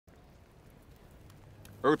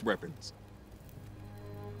Earth weapons.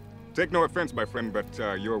 Take no offense, my friend,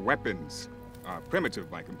 but your weapons are primitive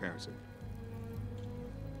by comparison.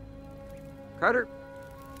 Carter,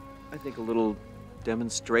 I think a little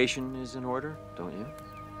demonstration is in order, don't you?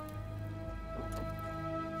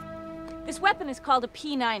 This weapon is called a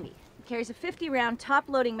P90. It carries a 50-round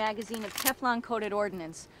top-loading magazine of Teflon-coated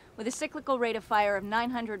ordnance with a cyclical rate of fire of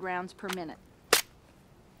 900 rounds per minute.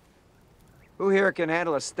 Who here can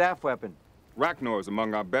handle a staff weapon? Ragnar is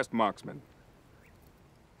among our best marksmen.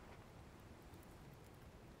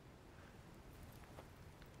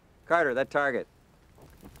 Carter, that target.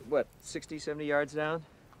 What, 60, 70 yards down?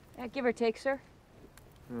 Yeah, give or take, sir.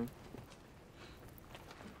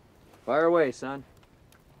 Fire away, son.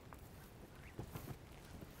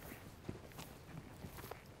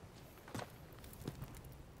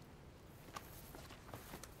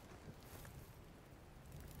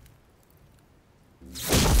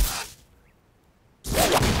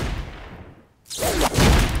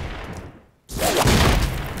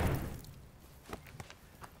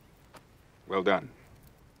 Well done,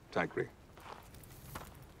 Tigre.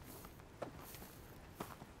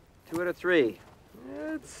 2 out of 3.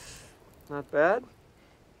 It's not bad.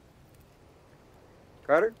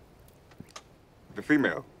 Carter? The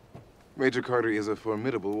female. Major Carter is a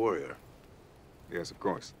formidable warrior. Yes, of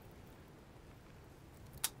course.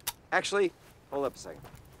 Actually, hold up a second.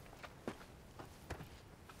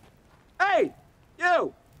 Hey!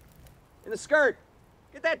 You! In the skirt!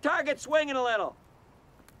 Get that target swinging a little!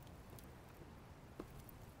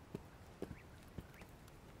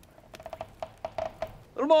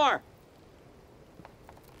 A little more!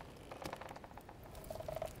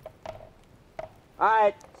 All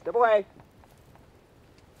right, step away.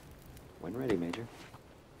 When ready, Major.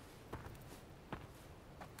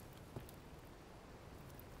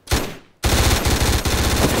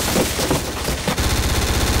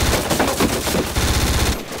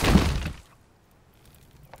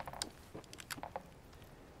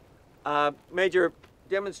 Major,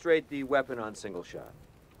 demonstrate the weapon on single shot.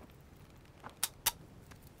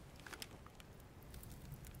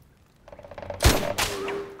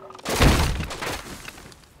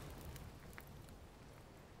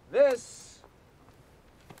 This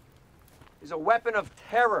is a weapon of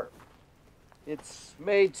terror. It's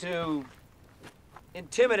made to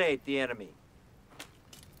intimidate the enemy.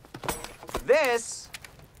 This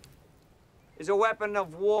is a weapon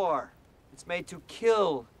of war. It's made to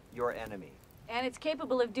kill your enemy. And it's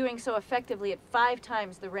capable of doing so effectively at 5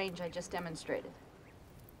 times the range I just demonstrated.